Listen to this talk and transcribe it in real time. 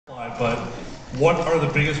Firefly, but what are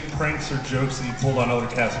the biggest pranks or jokes that you pulled on other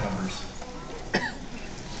cast members?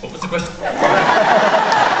 What was the question?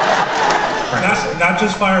 Not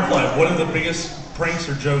just Firefly. What are the biggest pranks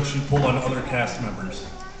or jokes you pulled on other cast members?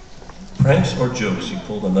 Pranks or jokes you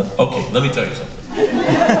pulled on them? Okay, let me tell you something.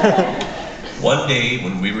 One day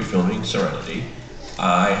when we were filming Serenity,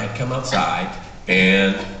 I had come outside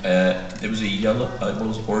and there was a yellow, one of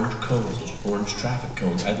those orange cones, those orange traffic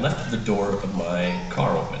cones. I'd left the door of my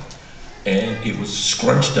car open and it was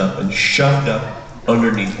scrunched up and shoved up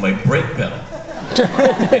underneath my brake pedal.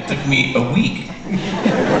 It took me a week,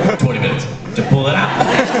 20 minutes, to pull it out.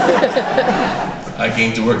 I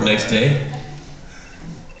came to work the next day.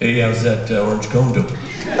 Hey, how's that orange cone doing?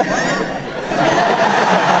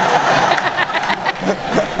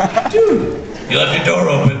 Dude, you left your door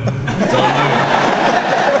open. It's on you.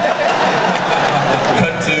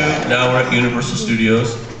 Cut to, now we're at Universal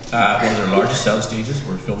Studios, one of their largest sound stages.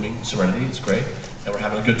 We're filming Serenity, it's great, and we're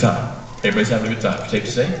having a good time. Everybody's having a good time. Safe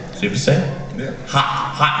to say? Safe to say? Yeah.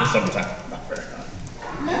 Hot in the summertime. Not very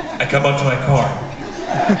hot. I come up to my car.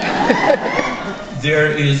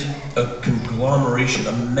 There is a conglomeration,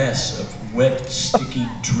 a mess of wet, sticky,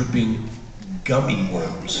 dripping gummy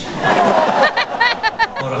worms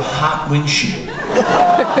on a hot windshield,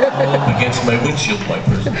 all up against my windshield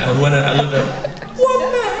wipers. And when I looked up, what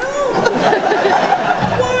the hell?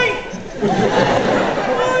 Why?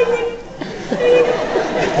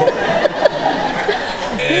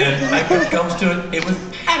 And I comes to it, it was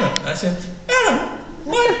Adam. I said, Adam,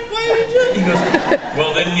 why did you do it? He goes,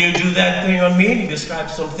 well, didn't you do that thing on me? And he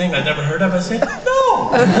described something I never heard of. I said, no.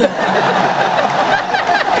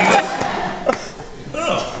 He goes,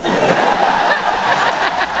 oh.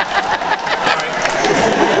 All right.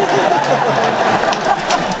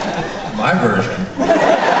 My version.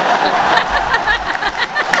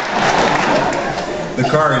 The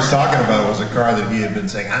car he's talking about was a car that he had been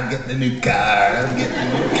saying, I'm getting a new car, I'm getting a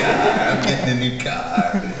new car, I'm getting a new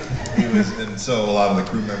car. And so a lot of the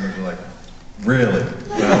crew members were like, really?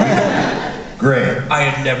 Well, great. I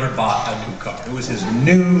had never bought a new car. It was his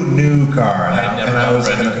new car, and I was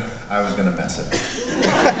gonna mess it up.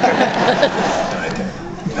 And I did.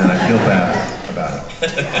 And I feel bad about it.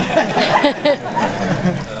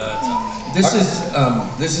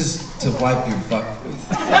 This is to wipe your butt with.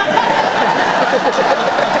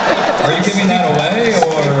 Are you giving that away,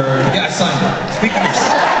 or? Yeah, I signed it. Speaking of,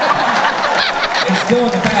 It's still in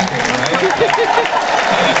the package, right?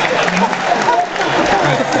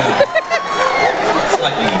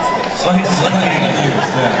 Slightly used,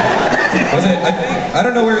 yeah. Was it? I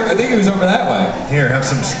don't know where. I think it was over that way. here, have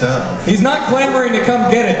some stuff. He's not clamoring to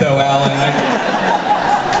come get it, though, Alan.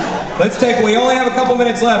 Let's take. We only have a couple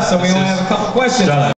minutes left, so we only have a couple questions.